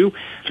him to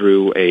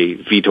through a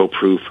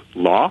veto-proof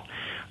law.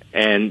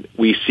 And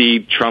we see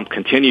Trump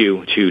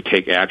continue to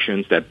take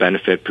actions that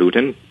benefit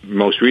Putin,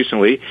 most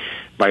recently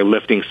by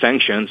lifting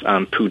sanctions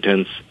on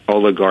Putin's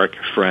oligarch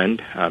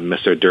friend,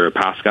 Mr.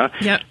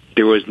 Deripaska.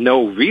 There was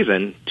no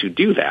reason to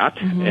do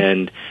that,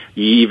 and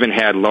you even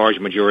had large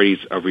majorities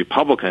of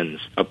Republicans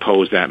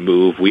oppose that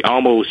move. We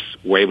almost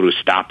were able to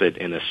stop it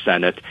in the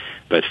Senate,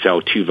 but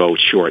fell 2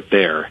 votes short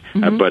there.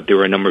 But there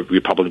were a number of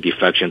Republican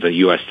defections in the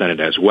U.S.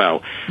 Senate as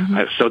well.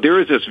 So there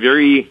is this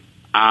very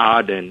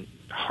odd and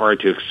hard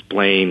to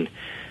explain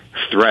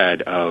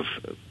thread of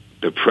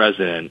the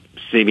president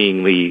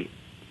seemingly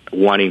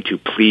wanting to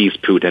please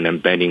Putin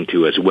and bending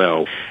to as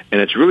well.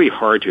 And it's really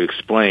hard to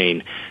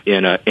explain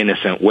in an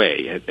innocent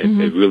way.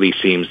 It really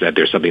seems that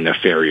there's something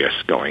nefarious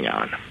going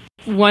on.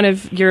 One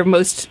of your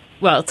most,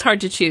 well, it's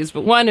hard to choose,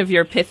 but one of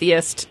your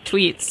pithiest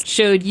tweets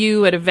showed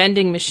you at a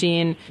vending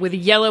machine with a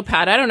yellow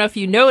pad. I don't know if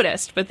you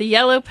noticed, but the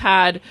yellow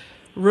pad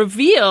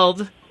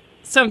revealed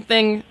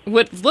something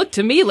what looked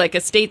to me like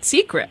a state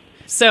secret.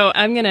 So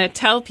I'm going to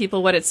tell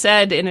people what it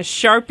said in a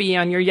Sharpie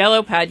on your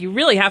yellow pad. You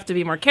really have to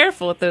be more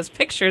careful with those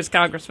pictures,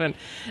 Congressman.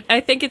 I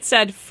think it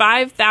said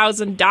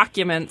 5,000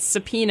 documents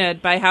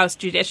subpoenaed by House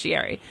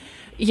Judiciary.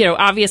 You know,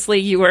 obviously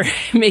you were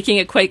making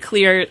it quite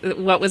clear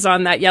what was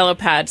on that yellow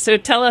pad. So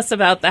tell us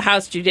about the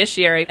House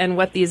Judiciary and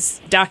what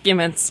these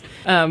documents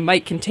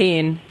might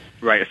contain.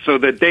 Right. So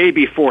the day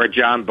before,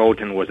 John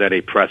Bolton was at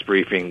a press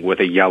briefing with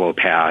a yellow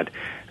pad.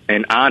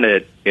 And on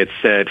it, it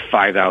said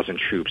 5,000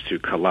 troops to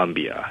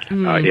Colombia.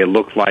 It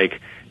looked like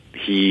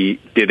he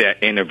did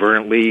that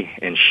inadvertently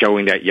in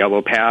showing that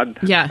yellow pad.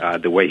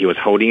 The way he was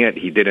holding it,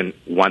 he didn't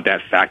want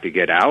that fact to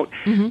get out.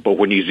 But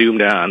when you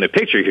zoomed in on the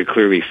picture, you could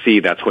clearly see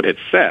that's what it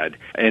said.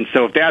 And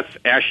so if that's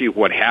actually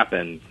what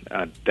happened,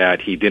 that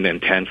he didn't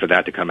intend for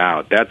that to come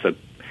out, that's a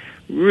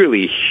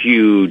really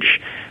huge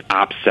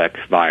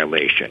OPSEC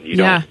violation. You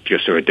don't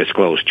just sort of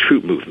disclose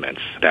troop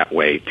movements that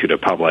way to the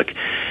public.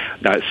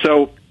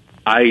 So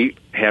I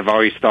have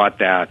always thought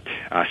that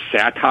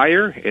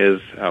satire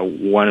is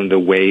one of the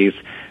ways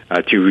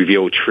to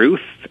reveal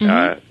truth.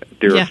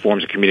 There are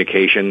forms of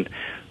communication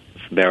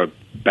that are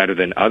better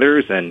than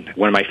others, and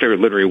one of my favorite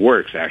literary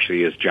works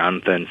actually is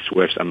Jonathan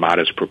Swift's A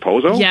Modest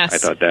Proposal. Yes. I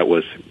thought that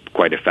was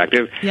quite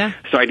effective. Yeah.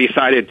 So I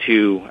decided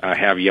to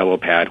have Yellow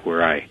Pad,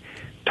 where I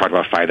talked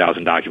about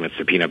 5,000 documents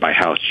subpoenaed by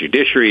House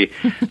Judiciary.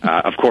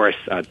 Of course,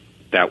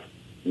 that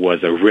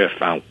was a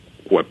riff on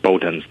what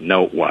Bolton's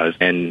note was,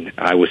 and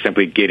I was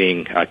simply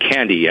getting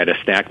candy at a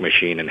snack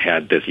machine and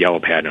had this Yellow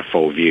Pad in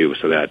full view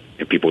so that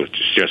if people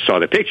just saw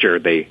the picture,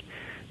 they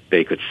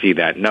could see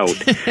that note.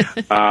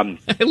 I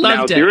loved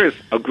now, it. there is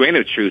a grain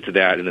of truth to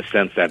that in the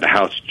sense that the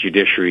House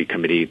Judiciary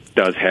Committee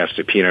does have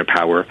subpoena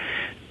power,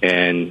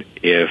 and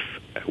if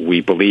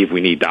we believe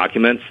we need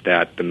documents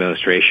that the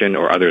administration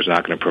or others are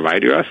not going to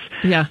provide to us,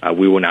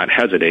 we will not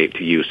hesitate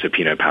to use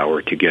subpoena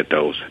power to get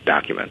those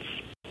documents.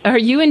 Are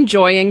you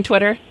enjoying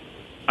Twitter?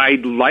 I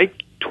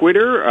like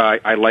Twitter.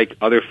 I like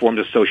other forms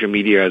of social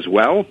media as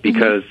well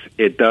because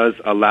it does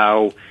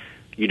allow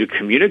you to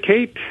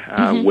communicate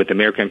with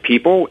American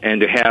people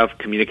and to have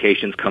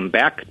communications come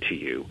back to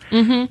you.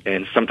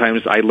 And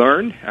sometimes I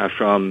learn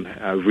from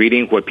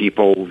reading what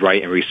people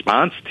write in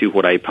response to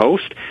what I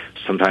post.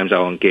 Sometimes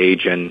I'll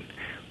engage in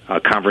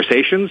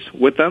conversations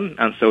with them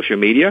on social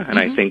media, and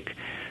I think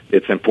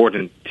it's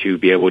important to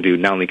be able to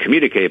not only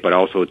communicate but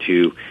also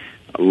to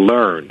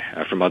learn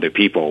from other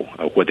people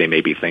what they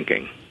may be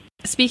thinking.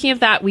 Speaking of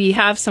that, we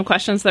have some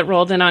questions that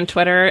rolled in on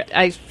Twitter.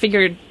 I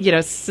figured,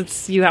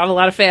 since you have a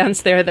lot of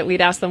fans there, that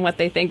we'd ask them what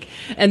they think.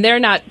 And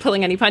they're not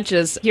pulling any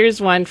punches. Here's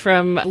one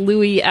from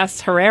Louis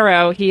S.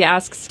 Herrero. He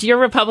asks, do your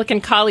Republican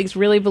colleagues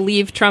really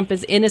believe Trump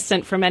is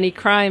innocent from any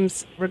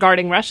crimes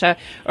regarding Russia?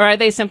 Or are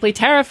they simply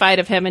terrified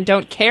of him and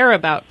don't care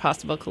about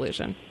possible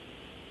collusion?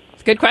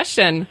 It's a good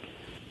question.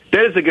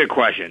 That is a good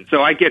question.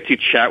 So I get to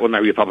chat with my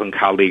Republican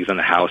colleagues on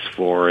the House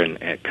floor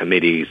and at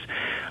committees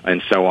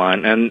and so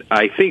on. And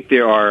I think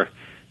there are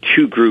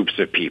two groups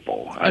of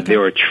people.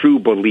 There are true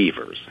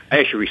believers. I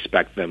actually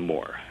respect them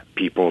more.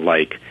 People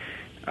like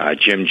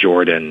Jim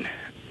Jordan,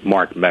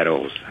 Mark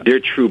Meadows. They're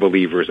true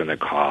believers in the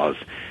cause.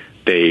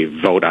 They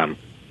vote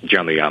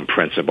generally on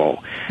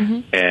principle.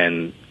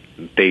 And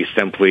they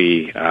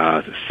simply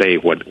say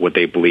what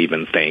they believe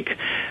and think.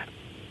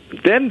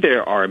 Then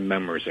there are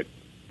members of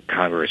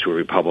Congress who are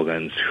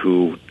Republicans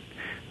who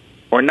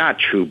are not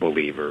true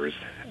believers,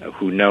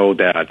 who know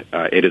that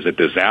it is a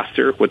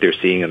disaster what they're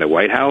seeing in the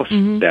White House,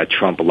 that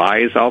Trump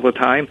lies all the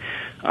time,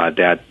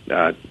 that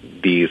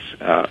these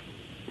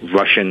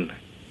Russian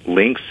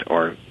links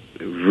are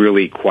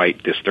really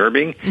quite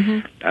disturbing,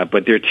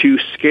 but they're too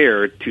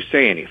scared to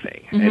say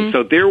anything. And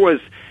so there was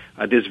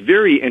this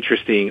very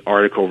interesting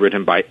article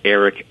written by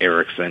Eric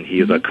Erickson.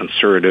 He is a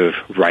conservative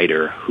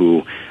writer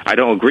who I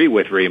don't agree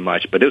with very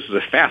much, but this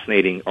was a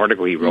fascinating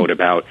article he wrote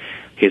about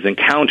his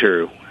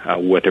encounter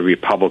with a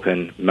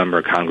Republican member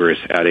of Congress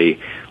at a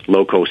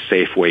local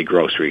Safeway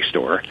grocery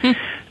store.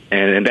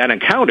 And in that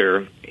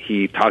encounter,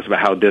 he talks about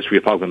how this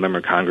Republican member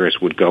of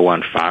Congress would go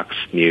on Fox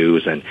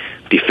News and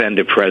defend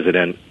the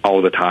president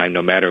all the time,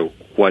 no matter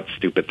what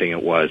stupid thing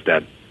it was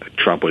that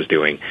Trump was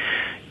doing.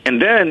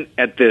 And then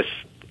at this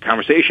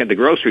conversation at the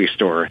grocery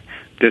store,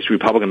 this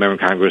Republican member of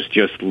Congress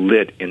just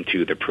lit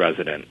into the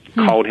president,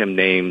 called him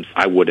names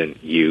I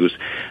wouldn't use,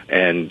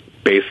 and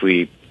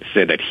basically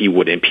said that he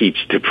would impeach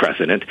the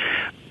president.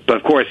 But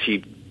of course,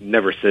 he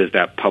never says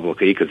that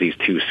publicly because he's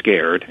too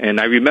scared. And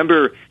I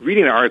remember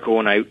reading an article,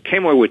 and I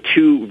came away with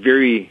two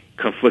very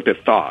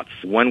conflicted thoughts.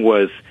 One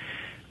was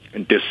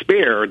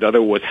despair, the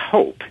other was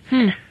hope.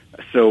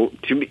 So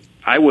to me,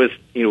 I was,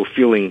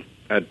 feeling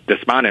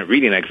despondent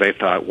reading that because I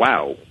thought,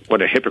 wow,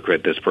 what a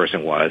hypocrite this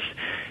person was.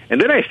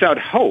 And then I felt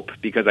hope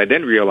because I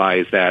then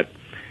realized that,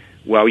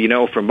 well,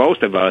 for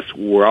most of us,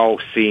 we're all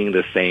seeing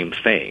the same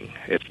thing.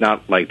 It's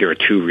not like there are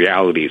two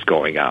realities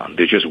going on.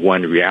 There's just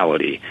one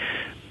reality.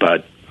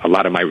 But a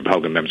lot of my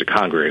Republican members of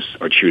Congress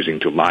are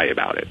choosing to lie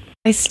about it.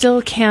 I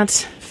still can't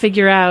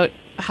figure out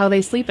how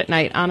they sleep at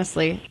night,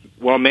 honestly.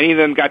 Well, many of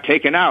them got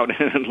taken out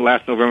in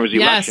last November's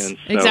elections.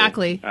 Yes,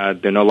 exactly.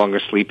 They're no longer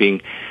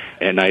sleeping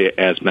at night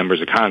as members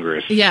of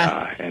Congress.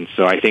 Yeah. And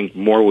so I think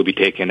more will be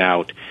taken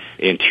out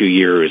in 2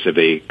 years if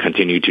they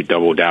continue to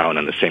double down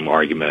on the same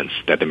arguments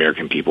that the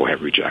American people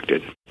have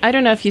rejected. I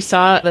don't know if you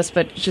saw this,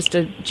 but just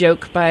a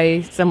joke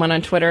by someone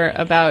on Twitter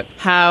about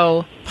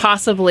how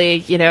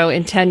possibly,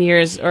 in 10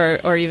 years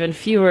or even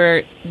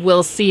fewer,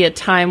 we'll see a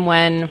time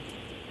when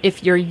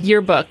if your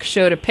yearbook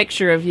showed a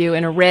picture of you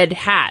in a red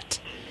hat,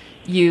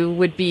 you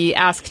would be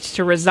asked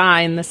to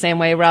resign the same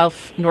way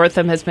Ralph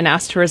Northam has been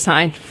asked to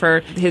resign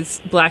for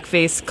his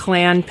blackface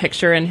Klan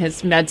picture in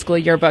his med school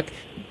yearbook.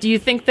 Do you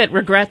think that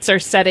regrets are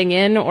setting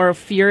in or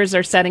fears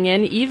are setting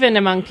in, even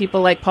among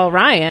people like Paul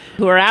Ryan,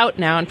 who are out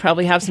now and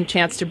probably have some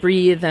chance to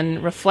breathe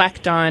and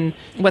reflect on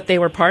what they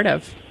were part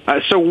of?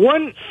 So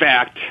one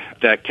fact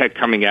that kept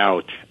coming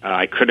out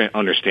I couldn't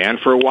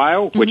understand for a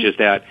while, which is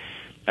that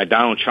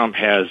Donald Trump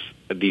has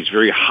these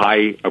very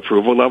high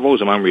approval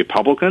levels among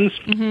Republicans.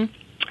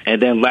 And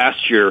then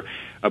last year,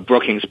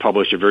 Brookings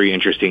published a very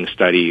interesting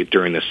study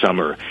during the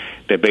summer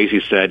that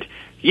basically said,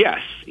 yes,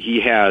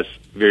 he has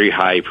very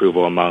high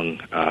approval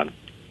among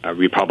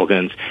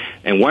Republicans.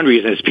 And one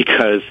reason is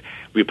because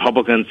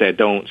Republicans that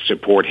don't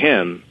support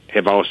him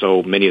have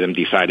also, many of them,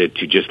 decided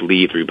to just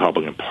leave the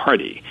Republican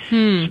Party.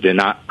 So they're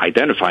not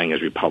identifying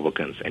as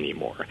Republicans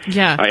anymore.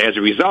 Yeah. As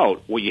a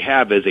result, what you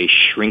have is a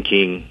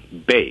shrinking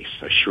base,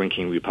 a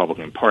shrinking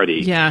Republican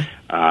Party. Yeah.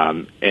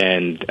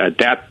 And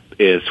that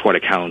is what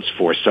accounts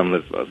for some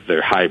of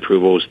the high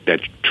approvals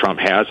that Trump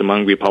has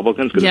among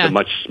Republicans, because it's a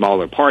much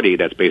smaller party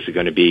that's basically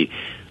going to be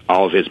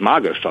all of his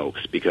MAGA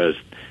folks, because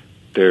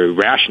the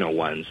rational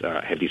ones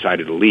have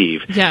decided to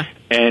leave. Yeah.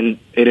 And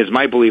it is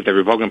my belief that the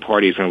Republican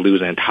Party is going to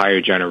lose an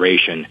entire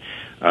generation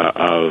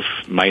of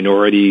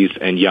minorities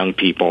and young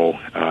people,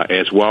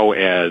 as well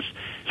as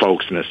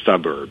folks in the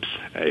suburbs.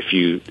 If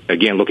you,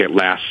 again, look at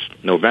last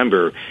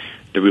November,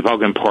 the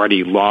Republican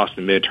Party lost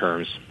the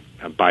midterms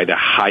by the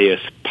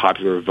highest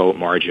popular vote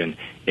margin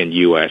in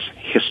U.S.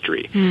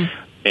 history.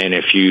 And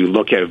if you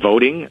look at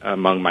voting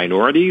among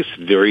minorities,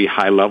 very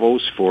high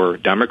levels for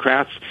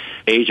Democrats.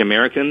 Asian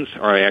Americans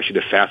are actually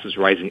the fastest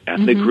rising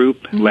ethnic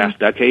group last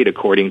decade,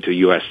 according to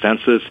U.S.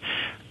 Census.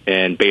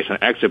 And based on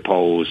exit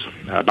polls,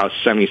 about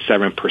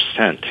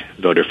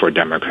 77% voted for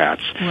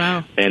Democrats.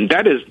 Wow. And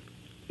that is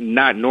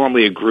not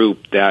normally a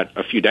group that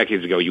a few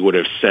decades ago you would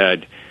have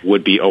said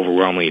would be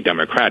overwhelmingly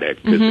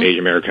Democratic, because Asian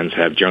Americans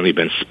have generally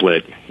been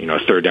split,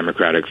 third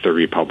Democratic, third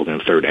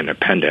Republican, third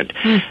Independent.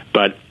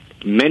 But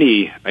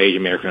many Asian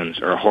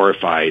Americans are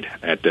horrified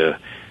at the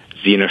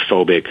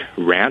xenophobic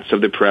rants of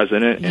the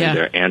president and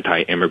the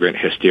anti-immigrant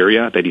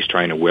hysteria that he's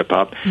trying to whip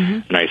up.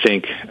 And I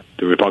think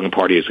the Republican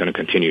Party is going to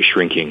continue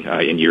shrinking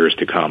in years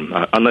to come,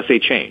 unless they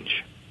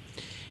change.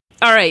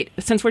 All right.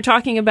 Since we're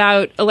talking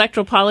about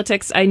electoral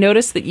politics, I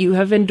noticed that you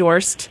have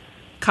endorsed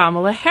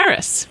Kamala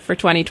Harris for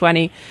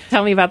 2020.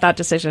 Tell me about that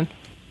decision.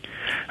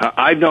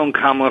 I've known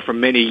Kamala for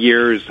many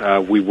years.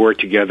 We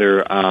worked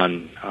together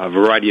on a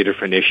variety of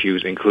different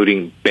issues,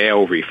 including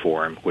bail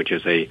reform, which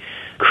is a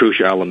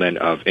crucial element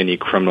of any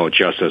criminal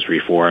justice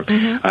reform.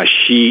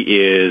 She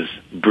is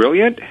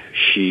brilliant,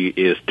 she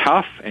is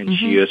tough, and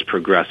she is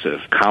progressive.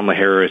 Kamala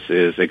Harris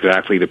is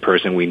exactly the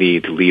person we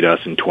need to lead us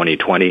in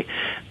 2020,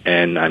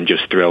 and I'm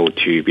just thrilled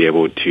to be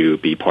able to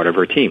be part of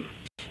her team.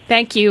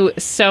 Thank you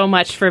so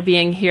much for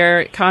being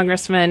here,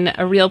 Congressman.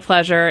 A real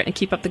pleasure, and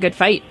keep up the good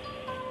fight.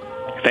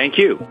 Thank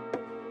you.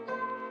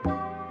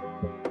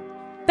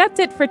 That's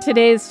it for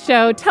today's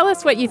show. Tell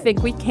us what you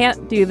think. We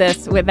can't do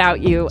this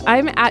without you.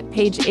 I'm at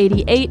page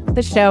 88.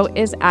 The show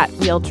is at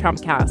Real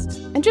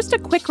Trumpcast. And just a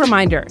quick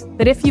reminder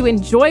that if you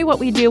enjoy what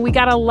we do, we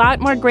got a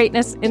lot more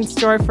greatness in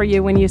store for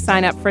you when you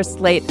sign up for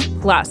Slate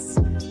Plus.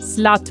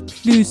 Slot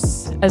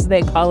Plus, as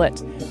they call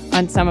it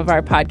on some of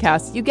our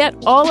podcasts. You get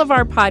all of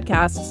our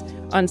podcasts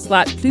on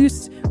Slot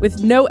Plus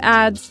with no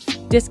ads,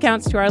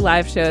 discounts to our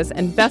live shows,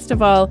 and best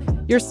of all,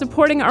 you're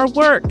supporting our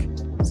work.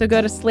 So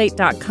go to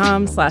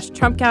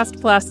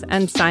slate.com/Trumpcast Plus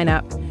and sign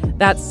up.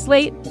 That's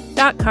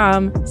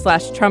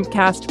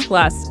slate.com/Trumpcast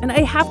Plus. And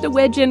I have to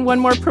wedge in one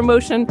more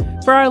promotion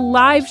for our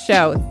live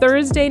show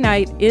Thursday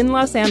night in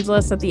Los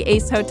Angeles at the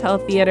Ace Hotel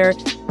Theater,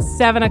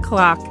 7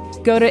 o'clock.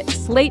 Go to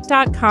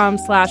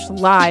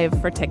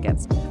slate.com/live for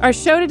tickets. Our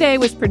show today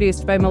was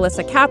produced by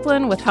Melissa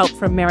Kaplan with help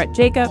from Merritt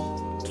Jacob.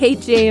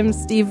 Kate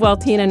James, Steve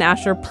Welteen, and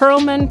Asher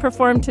Perlman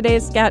performed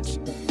today's sketch.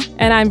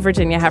 And I'm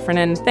Virginia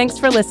Heffernan. Thanks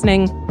for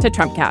listening to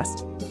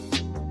Trumpcast.